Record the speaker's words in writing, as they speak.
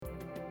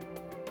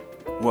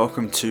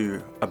Welcome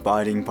to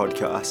Abiding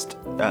Podcast.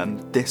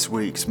 This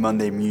week's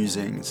Monday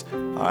Musings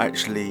I'm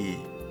actually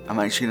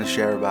going to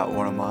share about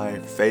one of my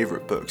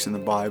favourite books in the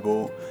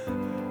Bible,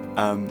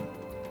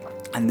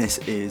 and this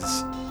is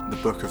the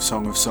Book of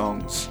Song of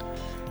Songs.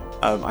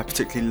 I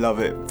particularly love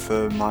it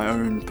for my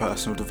own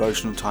personal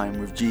devotional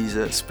time with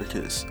Jesus,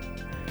 because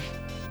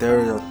there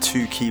are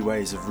two key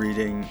ways of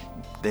reading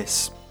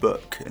this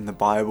book in the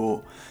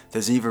Bible.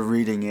 There's either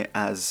reading it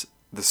as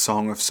the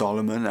Song of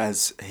Solomon,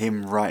 as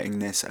him writing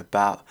this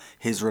about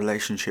his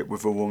relationship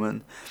with a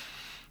woman.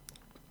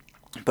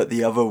 But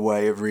the other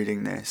way of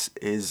reading this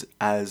is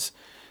as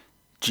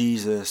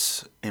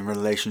Jesus in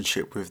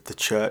relationship with the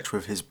church,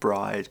 with his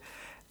bride.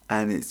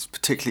 And it's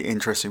particularly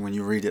interesting when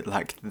you read it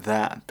like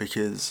that,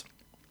 because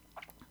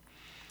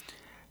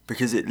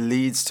it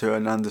leads to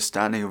an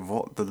understanding of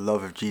what the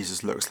love of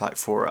Jesus looks like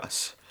for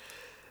us.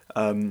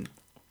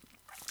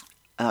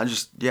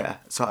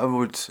 So I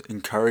would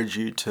encourage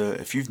you to,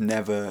 if you've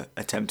never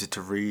attempted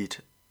to read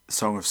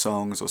Song of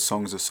Songs or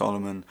Songs of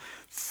Solomon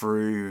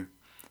through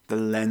the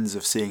lens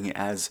of seeing it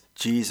as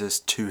Jesus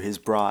to his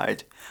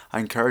bride,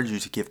 I encourage you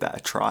to give that a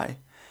try.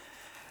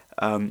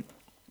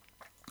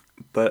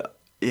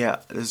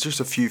 There's just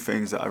a few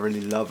things that I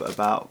really love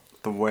about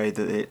the way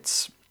that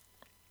it's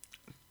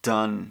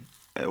done,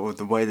 or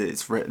the way that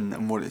it's written,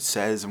 and what it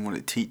says and what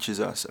it teaches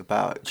us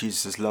about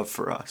Jesus' love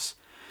for us.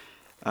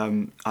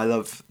 I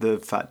love the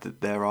fact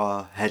that there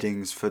are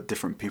headings for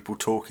different people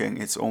talking.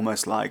 It's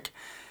almost like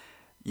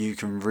you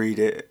can read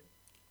it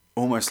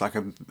almost like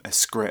a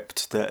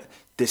script, that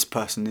this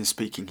person is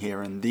speaking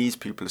here and these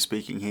people are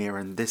speaking here,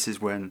 and this is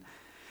when.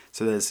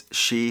 So there's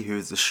she, who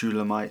is the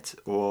Shulamite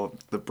or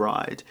the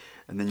bride,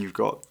 and then you've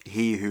got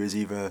he, who is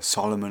either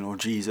Solomon or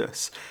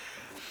Jesus,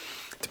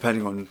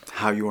 depending on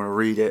how you want to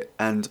read it.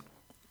 And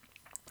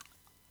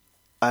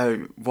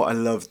what I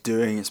love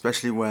doing,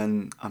 especially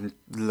when I'm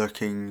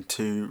looking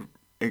to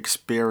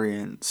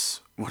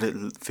experience what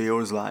it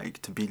feels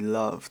like to be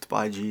loved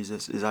by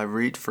Jesus, is I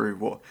read through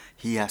what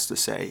he has to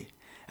say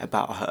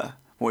about her,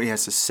 what he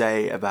has to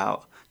say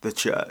about the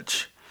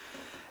church.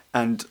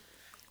 And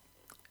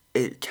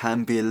it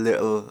can be a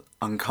little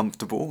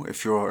uncomfortable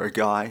if you're a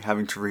guy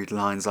having to read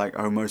lines like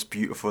 "O most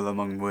beautiful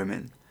among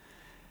women,"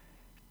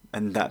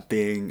 and that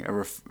being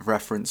a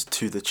reference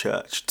to the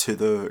church, to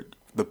the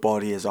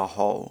body as a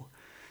whole.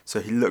 So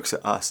he looks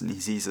at us and he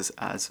sees us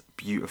as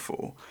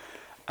beautiful.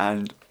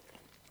 And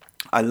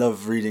I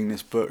love reading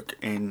this book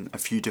in a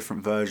few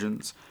different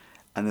versions.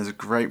 And there's a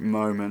great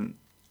moment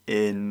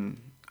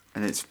and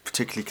it's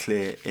particularly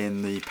clear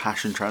in the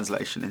Passion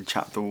Translation in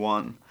chapter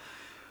 1,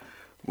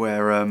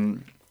 where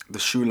the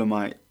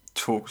Shulamite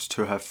talks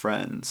to her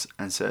friends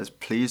and says,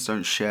 "Please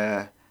don't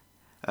stare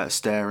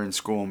in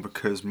scorn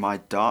because my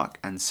dark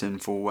and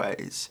sinful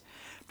ways."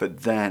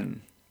 But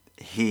then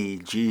he,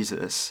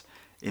 Jesus,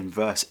 in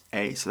verse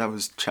 8, so that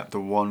was chapter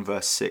 1,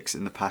 verse 6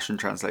 in the Passion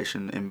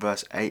Translation. In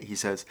verse 8, he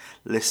says,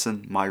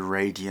 "Listen, my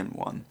radiant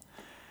one."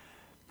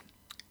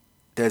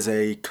 There's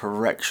a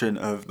correction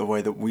of the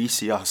way that we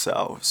see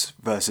ourselves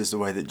versus the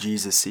way that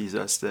Jesus sees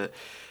us, that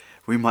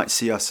we might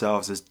see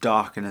ourselves as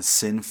dark and as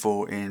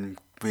sinful in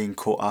being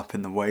caught up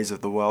in the ways of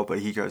the world,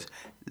 but he goes,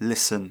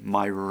 "Listen,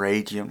 my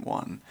radiant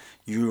one,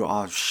 you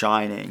are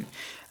shining."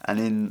 And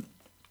in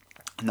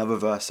another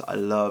verse I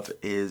love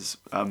is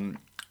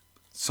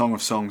Song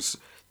of Songs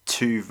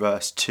 2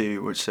 verse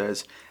 2, which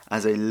says,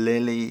 "As a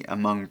lily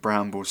among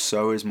brambles,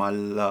 so is my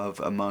love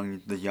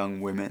among the young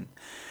women."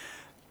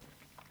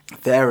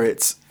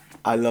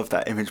 I love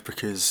that image,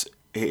 because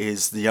it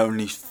is the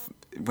only,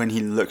 when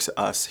he looks at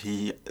us,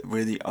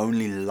 we're the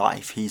only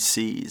life he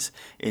sees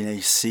in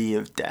a sea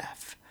of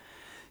death.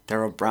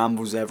 There are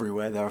brambles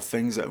everywhere. There are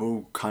things that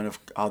all kind of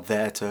are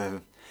there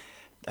to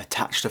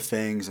attach to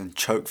things and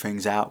choke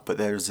things out, but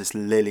there is this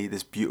lily,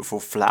 this beautiful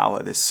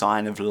flower, this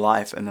sign of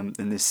life, and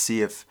this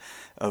sea of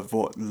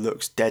what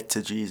looks dead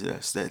to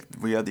Jesus, that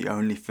we are the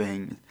only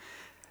thing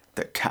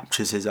that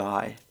captures his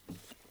eye.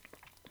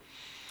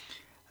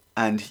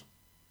 And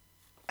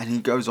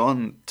he goes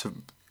on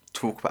to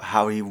talk about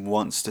how he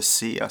wants to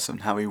see us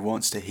and how he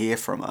wants to hear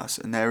from us.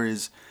 And I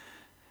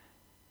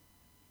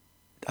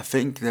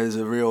think there's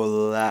a real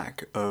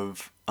lack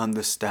of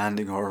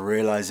understanding or a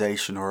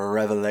realization or a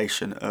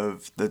revelation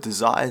of the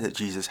desire that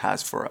Jesus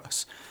has for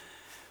us.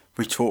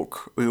 We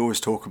always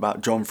talk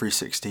about John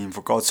 3:16,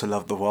 "For God so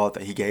loved the world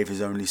that he gave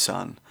his only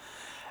son."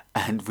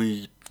 And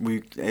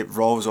it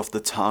rolls off the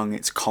tongue,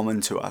 it's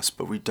common to us,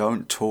 but we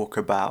don't talk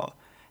about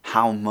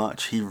how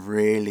much he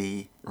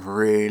really,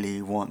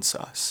 really wants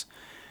us.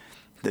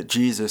 That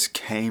Jesus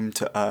came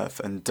to earth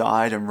and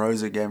died and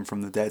rose again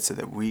from the dead so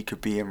that we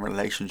could be in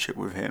relationship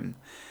with him.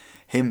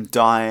 Him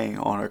dying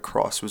on a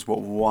cross was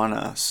what won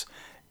us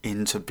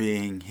into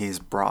being his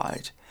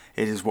bride.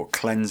 It is what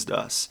cleansed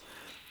us.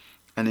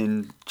 And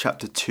in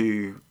chapter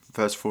 2,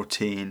 verse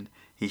 14,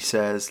 he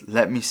says,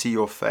 "Let me see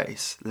your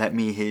face, let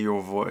me hear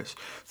your voice,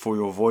 for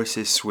your voice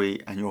is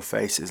sweet and your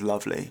face is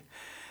lovely."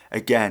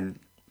 Again,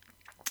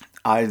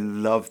 I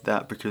love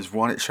that because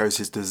one, it shows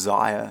his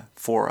desire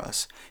for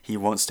us. He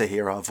wants to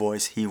hear our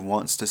voice. He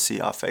wants to see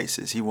our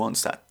faces. He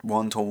wants that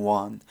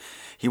one-to-one.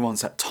 He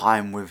wants that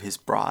time with his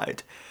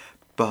bride.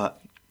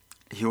 But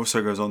he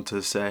also goes on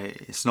to say,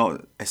 it's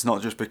not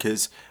just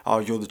because, oh,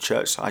 you're the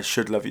church, so I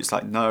should love you. It's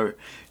like, no,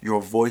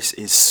 your voice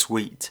is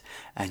sweet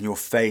and your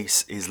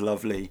face is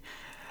lovely.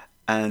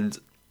 And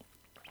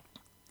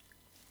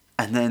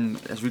then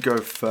as we go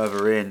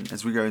further in,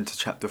 as we go into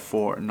chapter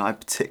 4, and I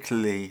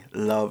particularly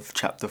love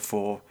chapter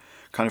 4,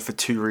 kind of for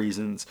two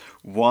reasons.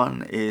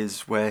 One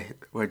is where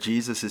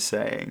Jesus is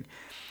saying,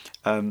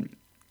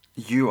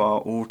 you are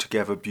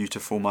altogether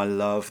beautiful, my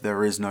love,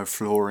 there is no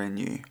flaw in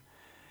you.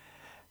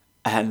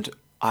 And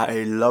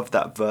I love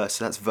that verse.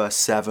 That's verse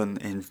 7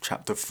 in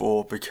chapter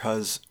 4,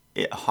 because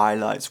it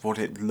highlights what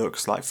it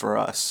looks like for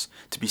us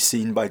to be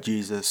seen by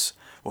Jesus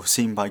or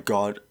seen by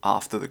God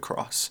after the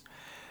cross.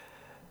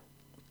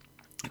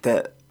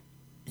 That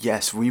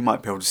yes, we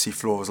might be able to see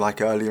flaws.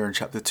 Like earlier in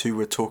chapter 2,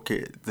 we're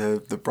talking,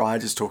 the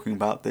bride is talking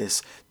about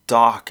this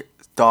dark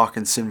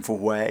and sinful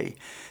way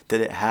that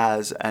it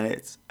has,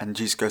 and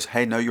Jesus goes,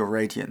 hey, no, you're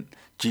radiant.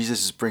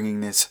 Jesus is bringing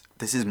this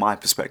is my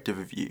perspective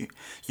of you.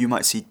 You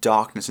might see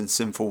darkness and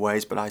sinful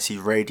ways, but I see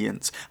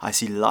radiance. I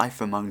see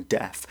life among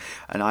death,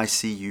 and I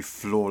see you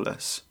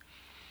flawless.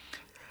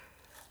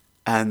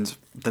 And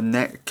the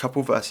next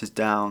couple verses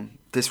down,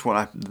 this one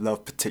I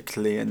love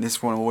particularly, and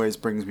this one always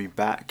brings me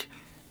back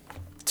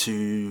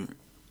to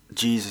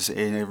Jesus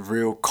in a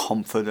real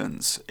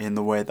confidence in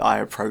the way that I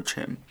approach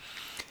him.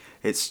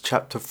 It's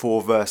chapter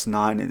 4, verse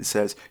 9, and it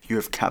says, you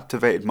have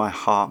captivated my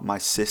heart, my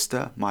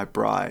sister, my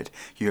bride.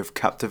 You have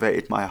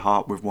captivated my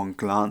heart with one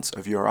glance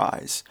of your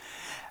eyes.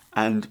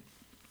 And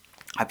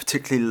I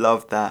particularly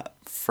love that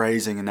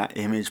phrasing and that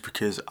image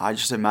because I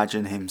just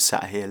imagine him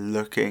sat here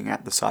looking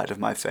at the side of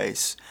my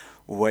face,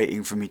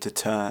 waiting for me to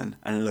turn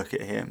and look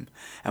at him.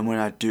 And when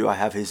I do, I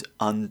have his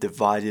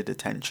undivided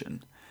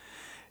attention.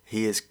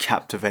 He is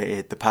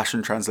captivated. The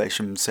Passion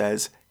Translation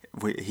says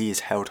he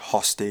is held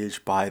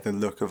hostage by the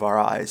look of our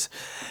eyes.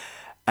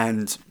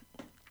 And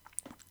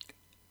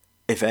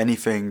if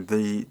anything,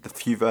 the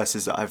few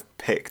verses that I've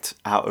picked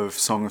out of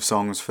Song of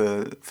Songs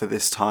for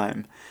this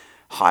time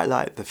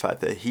highlight the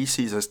fact that he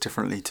sees us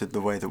differently to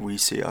the way that we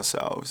see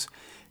ourselves.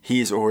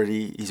 He's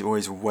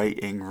always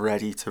waiting,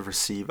 ready to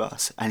receive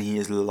us, and he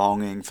is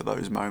longing for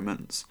those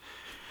moments.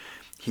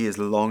 He is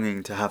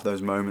longing to have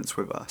those moments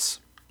with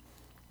us.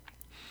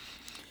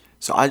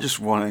 So I just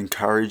want to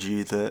encourage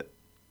you that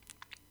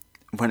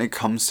when it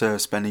comes to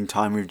spending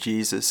time with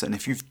Jesus, and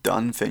if you've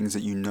done things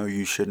that you know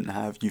you shouldn't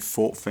have, you've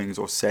thought things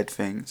or said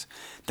things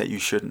that you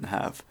shouldn't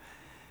have,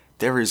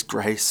 there is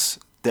grace.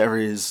 There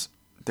is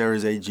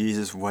a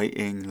Jesus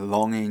waiting,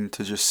 longing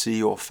to just see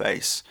your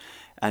face.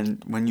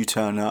 And when you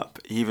turn up,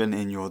 even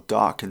in your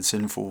dark and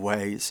sinful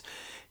ways,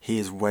 he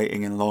is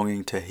waiting and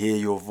longing to hear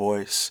your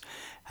voice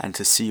and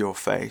to see your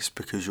face,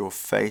 because your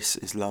face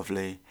is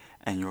lovely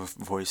and your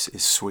voice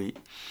is sweet.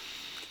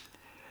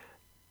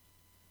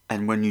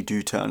 And when you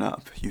do turn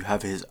up, you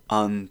have his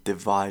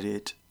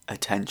undivided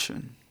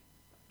attention.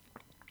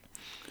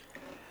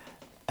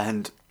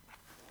 And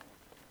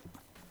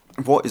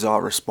what is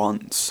our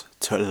response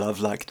to a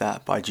love like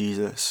that by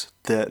Jesus?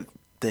 That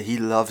he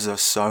loves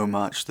us so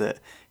much that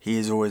he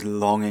is always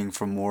longing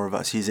for more of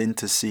us. He's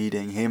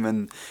interceding.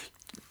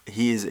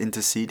 He is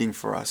interceding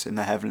for us in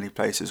the heavenly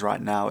places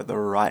right now at the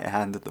right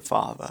hand of the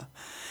Father.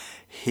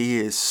 He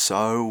is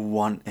so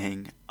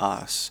wanting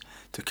us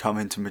to come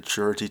into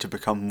maturity, to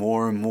become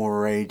more and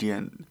more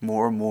radiant,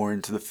 more and more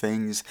into the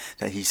things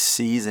that he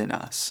sees in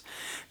us.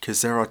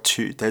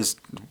 Because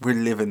we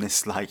live in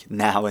this like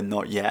now and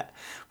not yet.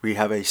 We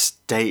have a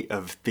state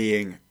of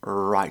being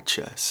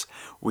righteous.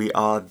 We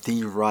are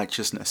the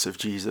righteousness of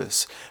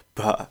Jesus,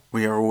 but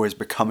we are always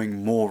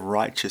becoming more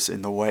righteous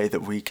in the way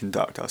that we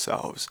conduct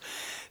ourselves.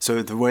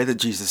 So the way that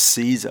Jesus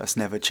sees us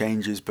never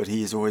changes, but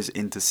he is always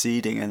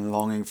interceding and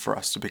longing for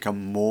us to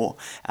become more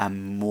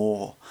and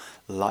more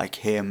like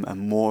him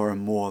and more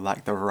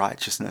like the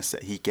righteousness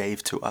that he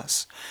gave to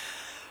us.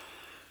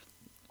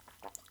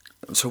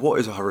 So what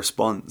is our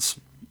response?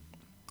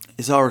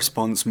 Is our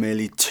response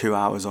merely 2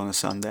 hours on a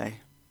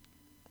Sunday?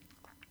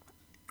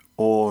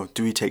 Or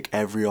do we take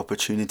every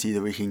opportunity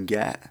that we can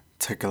get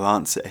to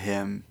glance at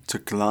him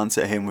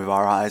with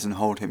our eyes and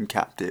hold him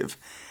captive?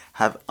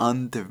 Have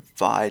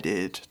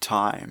undivided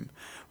time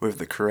with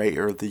the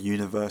creator of the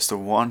universe, the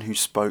one who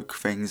spoke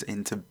things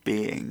into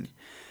being,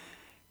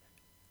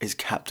 is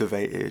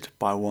captivated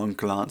by one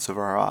glance of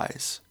our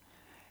eyes.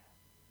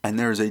 And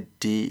there is a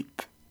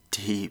deep,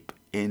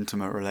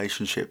 intimate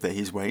relationship that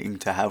he's waiting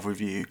to have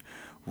with you,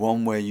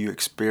 one where you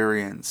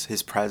experience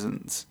his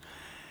presence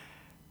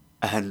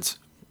and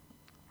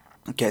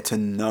get to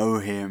know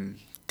him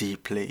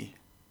deeply.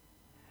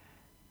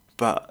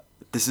 But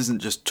this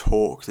isn't just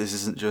talk. This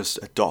isn't just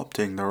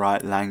adopting the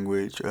right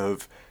language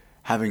of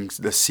having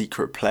the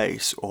secret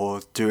place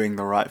or doing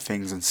the right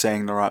things and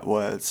saying the right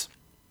words.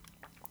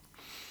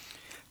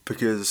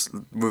 Because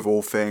with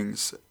all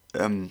things,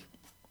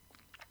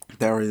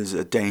 there is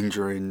a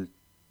danger in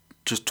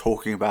just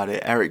talking about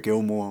it. Eric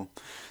Gilmour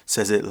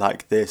says it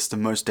like this: the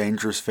most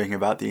dangerous thing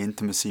about the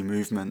intimacy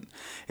movement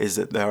is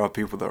that there are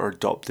people that are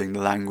adopting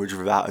the language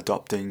without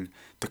adopting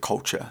the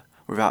culture,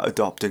 without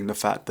adopting the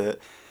fact that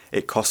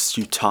it costs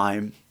you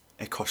time.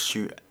 It costs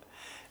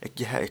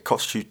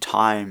you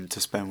time to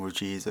spend with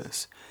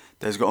Jesus.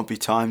 There's got to be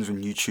times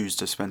when you choose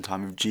to spend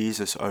time with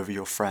Jesus over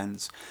your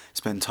friends,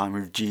 spend time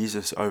with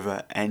Jesus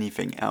over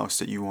anything else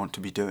that you want to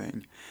be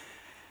doing.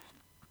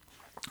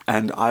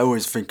 And I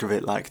always think of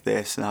it like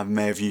this, and I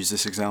may have used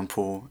this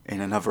example in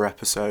another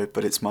episode,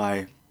 but it's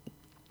my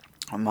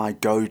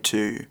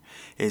go-to,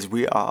 is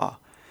the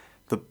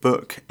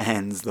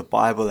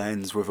Bible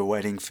ends with a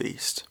wedding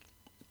feast.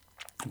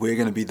 We're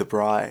going to be the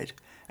bride,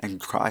 and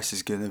Christ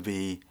is going to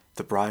be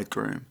the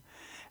bridegroom,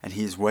 and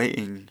he's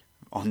waiting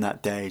on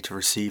that day to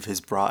receive his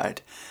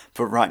bride.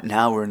 But right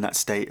now we're in that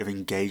state of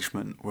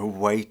engagement. We're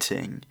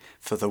waiting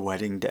for the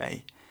wedding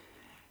day.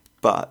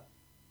 But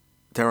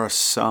there are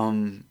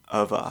some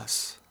of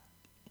us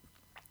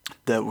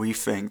that we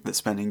think that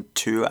spending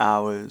 2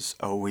 hours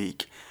a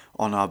week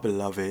on our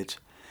beloved,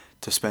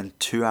 to spend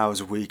 2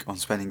 hours a week on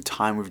spending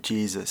time with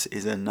Jesus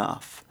is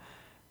enough.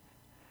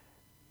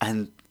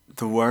 And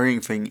the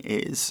worrying thing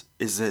is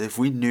that if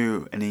we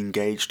knew an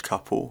engaged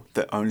couple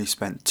that only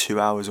spent 2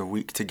 hours a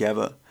week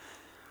together,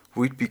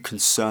 we'd be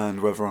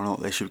concerned whether or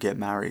not they should get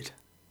married.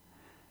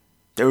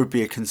 There would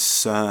be a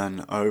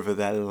concern over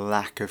their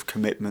lack of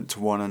commitment to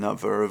one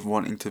another, of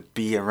wanting to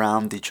be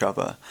around each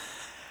other.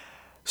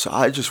 So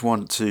I just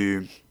want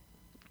to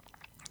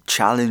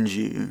challenge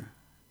you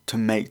to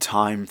make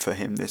time for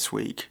him this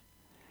week,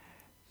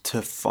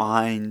 to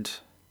find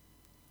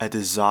a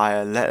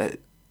desire.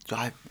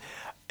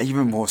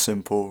 Even more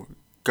simple,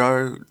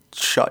 go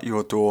shut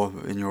your door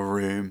in your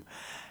room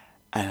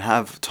and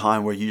have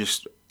time where you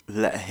just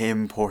let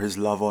him pour his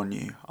love on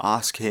you.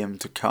 Ask him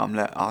to come.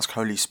 Ask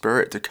Holy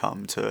Spirit to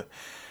come to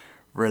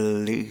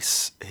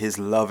release his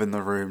love in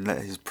the room.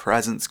 Let his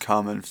presence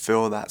come and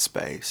fill that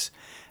space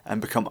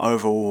and become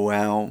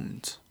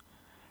overwhelmed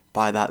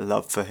by that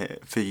love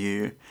for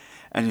you.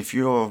 And if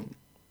you're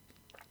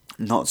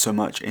not so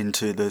much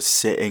into the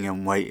sitting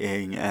and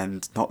waiting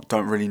and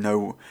don't really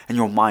know, and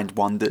your mind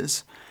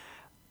wanders,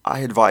 I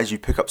advise you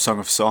pick up Song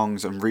of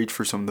Songs and read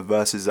through some of the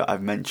verses that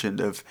I've mentioned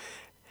of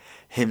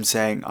him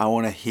saying, I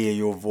want to hear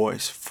your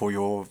voice, for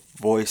your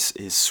voice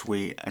is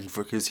sweet, and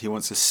because he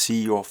wants to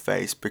see your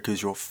face,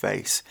 because your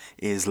face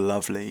is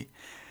lovely.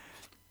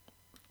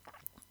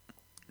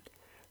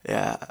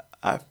 Yeah,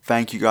 I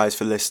thank you guys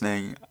for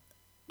listening.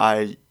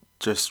 I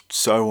just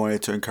so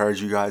wanted to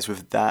encourage you guys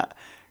with that,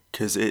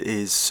 because it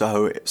is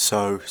so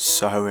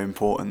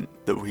important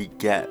that we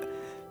get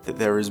that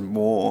there is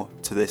more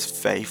to this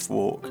faith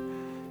walk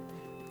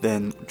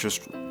than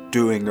just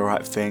doing the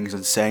right things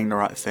and saying the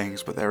right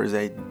things, but there is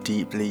a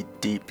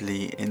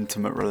deeply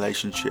intimate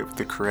relationship with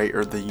the creator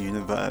of the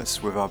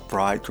universe, with our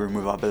bridegroom,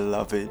 with our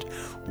beloved,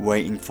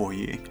 waiting for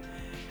you,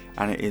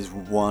 and it is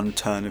one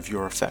turn of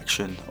your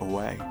affection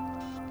away.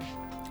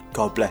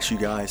 God bless you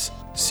guys.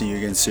 See you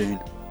again soon.